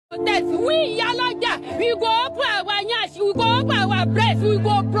Protest. We Yalaja, we go open our nyash, we go open our breast, we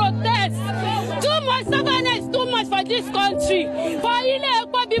go protest. Too much stubbornness, too much for this country.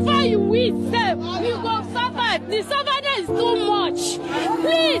 But before you win them, we go suffer. The stubbornness is too much.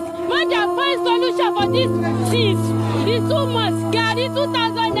 Please, man, find solution for this things. It's too much. Gary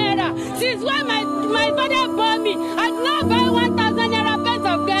 2,000 naira. Since when my father bought me, I now buy 1,000 naira pence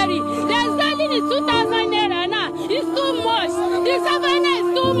of Gary. They're selling it 2,000 naira now. It's too much. The stubbornness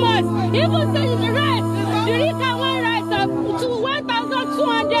is too much. Even the rice, the rich can want rice up to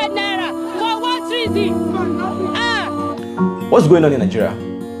 1,200 naira. For what reason? What's going on in Nigeria?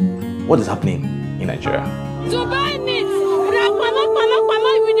 What is happening in Nigeria? To buy meat,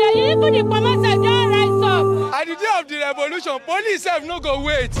 even the farmers are doing rice up. At the day of the revolution, police have no go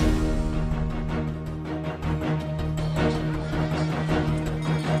wait.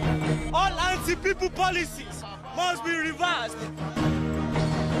 All anti-people policies must be reversed.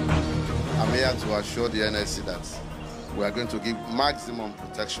 I'm here to assure the NSC that we are going to give maximum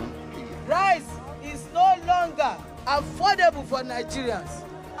protection. Rice is no longer affordable for Nigerians.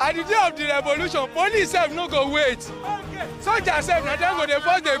 At the day of the revolution, police have no go wait. Okay. Soldiers have now they go they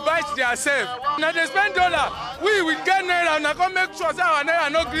first they bite themselves. Now they spend dollar. We will get naira now come make sure that our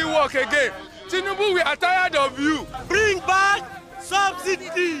naira no green work again. Tinubu, we are tired of you. Bring back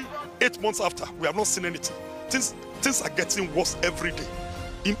subsidy. 8 months after, we have not seen anything. Things are getting worse every day.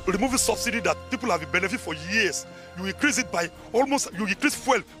 In removing subsidy that people have been benefiting for years, you increase it by almost, you increase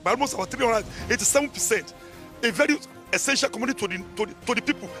fuel by almost about 387%. A very essential commodity to the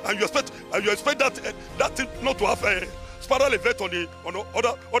people, and you expect that thing not to have a spiral effect on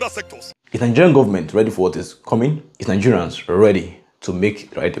other sectors. Is the Nigerian government ready for what is coming? Is Nigerians ready to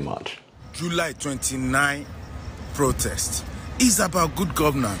make the right demand? July 29 protest is about good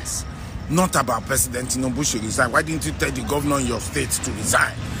governance, not about President Tinubu should resign. Why didn't you tell the governor in your state to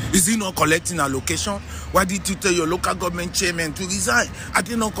resign? Is he not collecting allocation? Why did you tell your local government chairman to resign? Are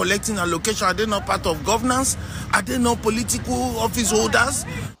they not collecting allocation? Are they not part of governance? Are they not political office holders?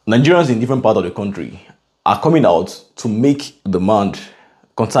 Nigerians in different parts of the country are coming out to make demand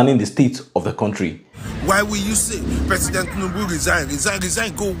concerning the state of the country. Why will you say President Tinubu resign,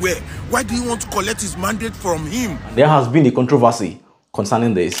 go where? Why do you want to collect his mandate from him? There has been a controversy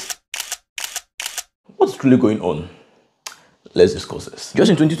concerning this. What's really going on? Let's discuss this. Just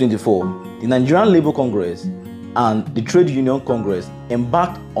in 2024, the Nigerian Labour Congress and the Trade Union Congress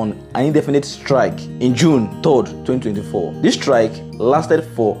embarked on an indefinite strike in June 3rd, 2024. This strike lasted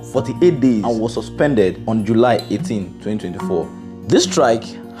for 48 days and was suspended on July 18, 2024. This strike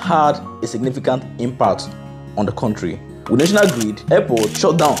had a significant impact on the country. With national grid, airports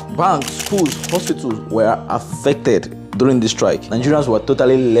shut down, banks, schools, hospitals were affected during this strike. Nigerians were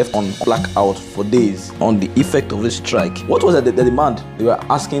totally left on blackout for days on the effect of this strike. What was the demand? They were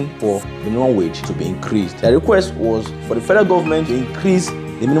asking for the minimum wage to be increased. Their request was for the federal government to increase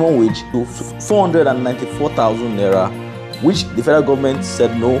the minimum wage to 494,000 naira, which the federal government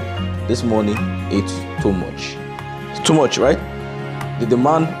said no, this money it's too much. It's too much, right? The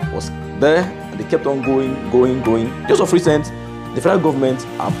demand was there and they kept on going. Just of recent, the federal government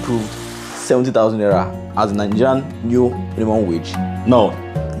approved 70,000 naira as the Nigerian new minimum wage. Now,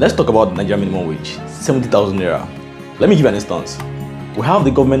 let's talk about the Nigerian minimum wage. 70,000 naira. Let me give you an instance. We have the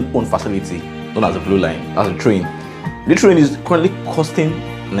government-owned facility known as the Blue Line, as a train. The train is currently costing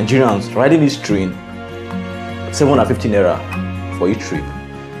Nigerians riding this train 750 naira for each trip.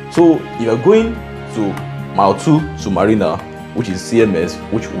 So, if you're going to Mile 2 to Marina, which is CMS,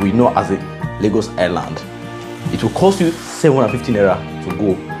 which we know as the Lagos Island, it will cost you 750 naira to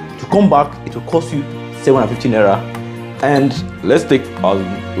go. To come back, it will cost you 750 naira. And let's take our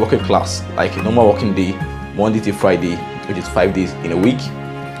working class, like a normal working day, Monday to Friday, which is 5 days in a week,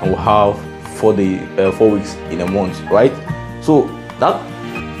 and we'll have 4 weeks in a month, right? So that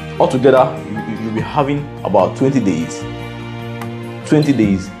altogether, you'll be having about 20 days. 20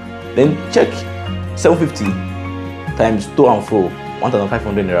 days. Then check 750 times to and fro,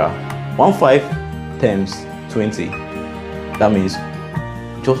 1,500 naira. 15 times 20. That means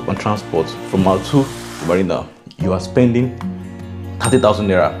just on transport from Mile 2 to Marina, you are spending 30,000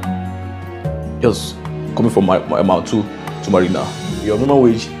 naira just coming from Mile 2 to Marina. Your minimum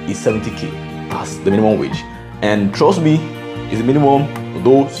wage is 70k. That's the minimum wage. And trust me, it's the minimum,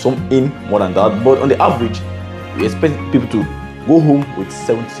 though some in more than that. But on the average, we expect people to go home with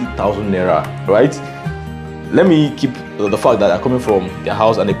 70,000 naira, right? Let me keep the fact that they're coming from their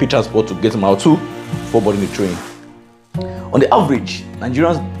house and they pay transport to get Mile 2 before boarding the train. On the average,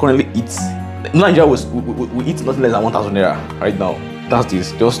 Nigerians currently eat. Nigeria we eat nothing less than 1,000 naira right now. That's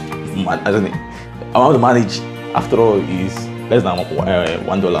this. Just I don't know. Amount to manage after all is less than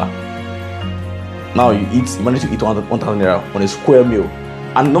 $1. Now you manage to eat 1,000 naira on a square meal,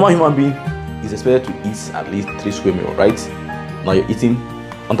 and a normal human being is expected to eat at least 3 square meals, right? Now you're eating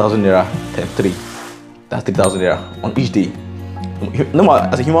 1,000 naira times 3. That's 3,000 naira on each day. Normal,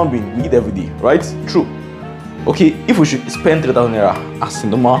 as a human being, we eat every day, right? True. Okay, if we should spend 3,000 naira as a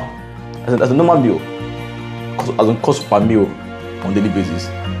normal meal, as a cost per meal on daily basis,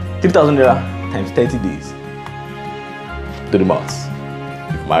 3,000 naira times 30 days. Do the maths.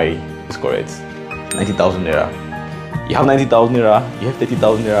 If my is correct, 90,000 naira. You have 90,000 naira, you have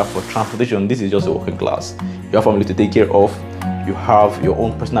 30,000 naira for transportation. This is just a working class. You have family to take care of, you have your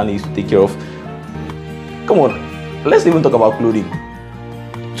own personal needs to take care of. Come on, let's even talk about clothing.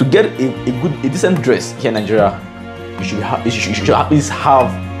 To get a decent dress here in Nigeria, you should at least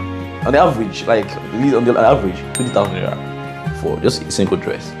have, on the average, like at least on the average, 20,000 naira for just a simple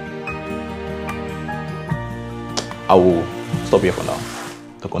dress. I will stop here for now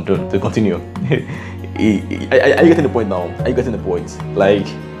to continue. Are you getting the point now? Are you getting the point? Like,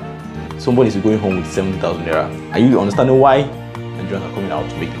 somebody is going home with 70,000 naira. Are you understanding why Nigerians are coming out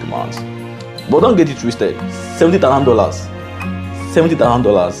to make the demands? But don't get it twisted.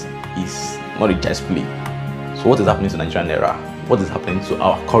 $70,000 is not a child's play. So what is happening to Nigerian naira? What is happening to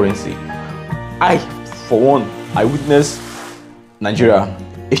our currency? For one, I witnessed Nigeria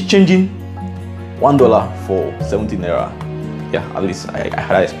exchanging $1 for 70 naira. Yeah, at least I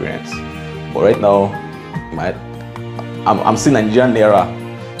had that experience. But right now, I'm seeing Nigerian naira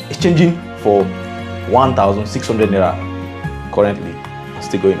exchanging for 1,600 naira currently, and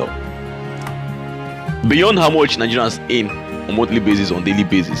still going up. Beyond how much Nigerians earn on monthly basis, on daily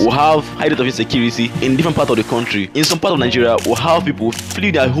basis, we have high rate of insecurity in different parts of the country. In some part of Nigeria, we have people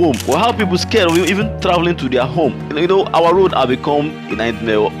flee their home. We have people scared of even traveling to their home. You know, our roads have become a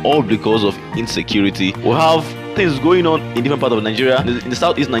nightmare all because of insecurity. We have things going on in different parts of Nigeria. In the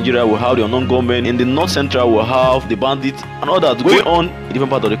southeast Nigeria, we have the unknown government. In the north central, we have the bandits and all that going on in different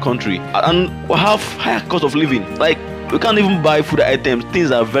parts of the country. And we have higher cost of living. Like, we can't even buy food items.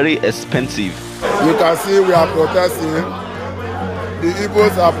 Things are very expensive. You can see we are protesting. The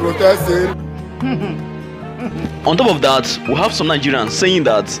Igbos are protesting. On top of that, we have some Nigerians saying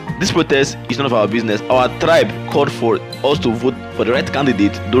that this protest is none of our business. Our tribe called for us to vote for the right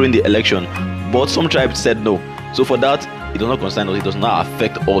candidate during the election, but some tribes said no. So for that, it does not concern us, it does not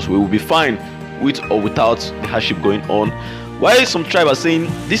affect us. We will be fine with or without the hardship going on. While some tribes are saying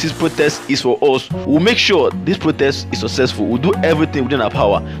this protest is for us, we'll make sure this protest is successful. We'll do everything within our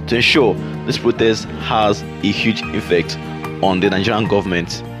power to ensure this protest has a huge effect on the Nigerian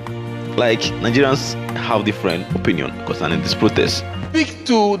government. Like, Nigerians have different opinion concerning this protest. Speak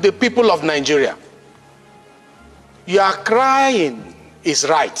to the people of Nigeria. Your crying is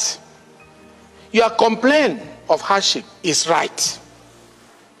right. Your complaint of hardship is right.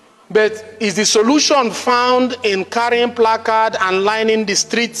 But is the solution found in carrying placard and lining the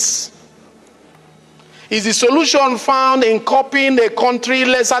streets? Is the solution found in copying a country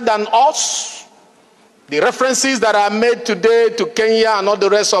lesser than us? The references that are made today to Kenya and all the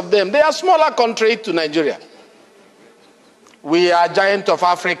rest of them, they are smaller countries to Nigeria. We are giant of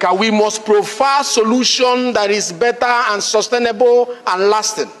Africa. We must provide solution that is better and sustainable and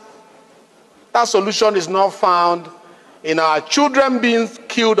lasting. That solution is not found in our children being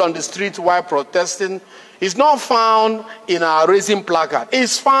killed on the street while protesting. It's not found in our raising placard.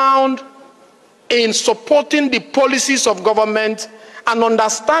 It's found in supporting the policies of government and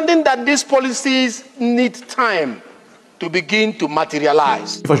understanding that these policies need time to begin to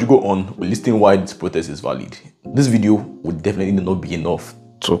materialize. If I should go on listing why this protest is valid, this video would definitely not be enough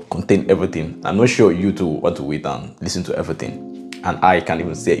to contain everything. I'm not sure you two want to wait and listen to everything, and I can't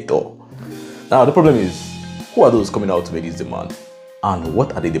even say it all. Now the problem is, who are those coming out to make this demand, and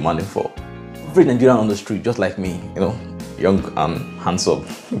what are they demanding for? Every Nigerian on the street, just like me, you know, young and handsome.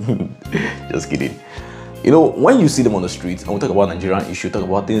 Just kidding. You know, when you see them on the street and we talk about Nigerian issue, talk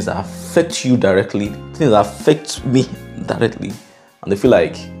about things that affect you directly, things that affect me directly, and they feel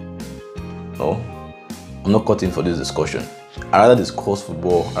like, no, I'm not cut in for this discussion. I'd rather discuss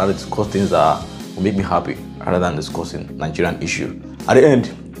football, I'd rather discuss things that will make me happy, rather than discussing Nigerian issue. At the end,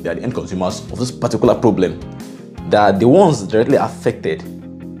 they are the end consumers of this particular problem. They are the ones directly affected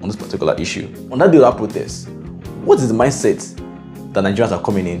on this particular issue. On that day of that protest, what is the mindset that Nigerians are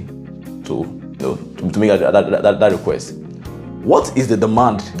coming in to make that request? What is the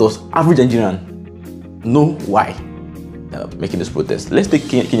demand? Does average Nigerian know why they are making this protest? Let's take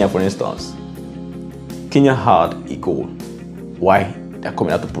Kenya for instance. Kenya had a goal why they are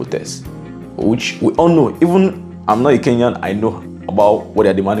coming out to protest, which we all know. Even I'm not a Kenyan, I know about what they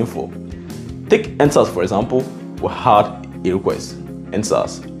are demanding for. Take NSAS for example. We had a request,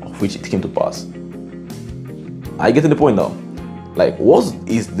 NSAS, of which it came to pass. Are you getting the point now? Like, what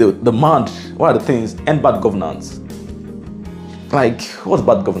is the demand? What are the things? End bad governance. Like, what's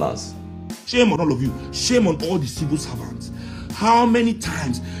bad governance? Shame on all of you. Shame on all the civil servants. How many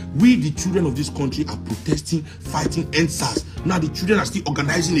times we, the children of this country, are protesting, fighting NSAS? Now the children are still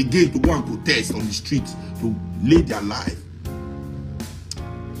organizing again to go and protest on the streets to lay their life.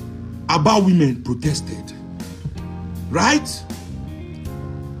 Aba women protested, right?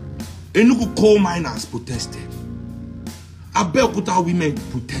 Enugu coal miners protested. Abeokuta women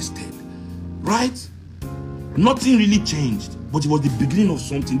protested, right? Nothing really changed, but it was the beginning of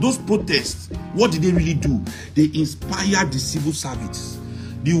something. Those protests, what did they really do? They inspired the civil service,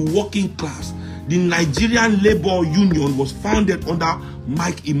 the working class. The Nigerian Labour Union was founded under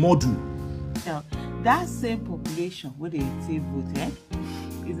Mike Imodu. Now, that same population where they say vote,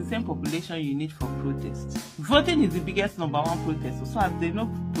 is the same population you need for protest. Voting is the biggest #1 protest. So as they no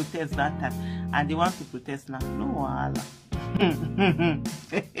protest that time and they want to protest now, no wahala.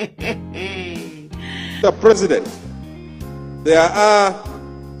 Mr. President, there are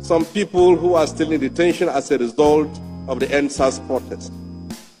some people who are still in detention as a result of the NSAS protest.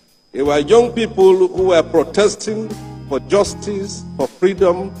 They were young people who were protesting for justice, for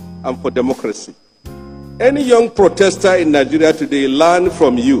freedom, and for democracy. Any young protester in Nigeria today learned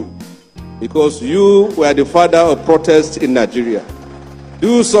from you because you were the father of protest in Nigeria.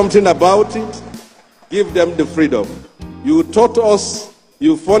 Do something about it. Give them the freedom. You taught us,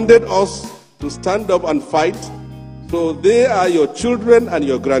 you funded us to stand up and fight. So they are your children and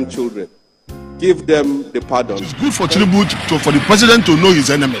your grandchildren. Give them the pardon. It's good for Tinubu for the president to know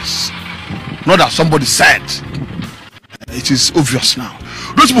his enemies. Not that somebody said. It is obvious now.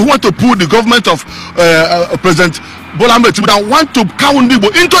 Those people who want to put the government of President Bola Ahmed Tinubu and want to count Nibo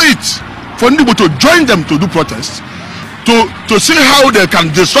into it, for Nibo to join them to do protests, to see how they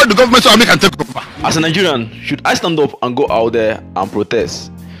can destroy the government so they can take over. As a Nigerian, should I stand up and go out there and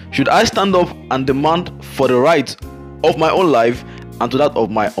protest? Should I stand up and demand for the right of my own life and to that of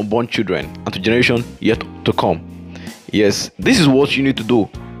my unborn children and to generation yet to come? Yes, this is what you need to do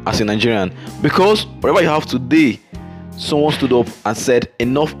as a Nigerian, because whatever you have today, someone stood up and said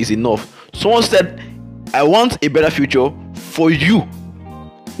enough is enough. Someone said, I want a better future for you.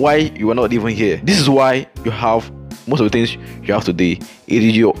 Why you are not even here? This is why you have most of the things you have today. It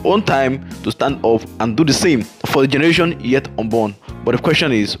is your own time to stand up and do the same for the generation yet unborn. But the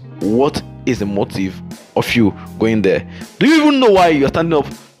question is, what is the motive of you going there? Do you even know why you are standing up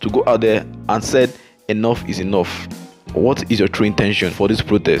to go out there and said enough is enough? What is your true intention for this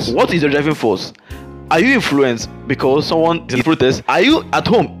protest? What is your driving force? Are you influenced because someone is in protest? Are you at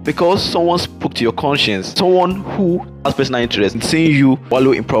home because someone spoke to your conscience? Someone who has personal interest in seeing you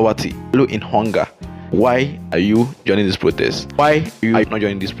wallow in poverty, wallow in hunger? Why are you joining this protest? Why are you not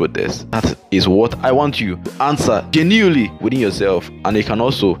joining this protest? That is what I want you to answer genuinely within yourself, and you can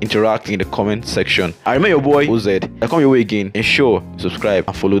also interact in the comment section. I remember your boy OZ. I come your way again. Ensure you subscribe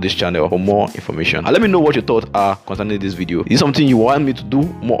and follow this channel for more information. And let me know what your thoughts are concerning this video. Is this something you want me to do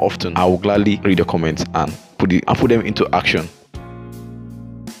more often? I will gladly read your comments and put them into action.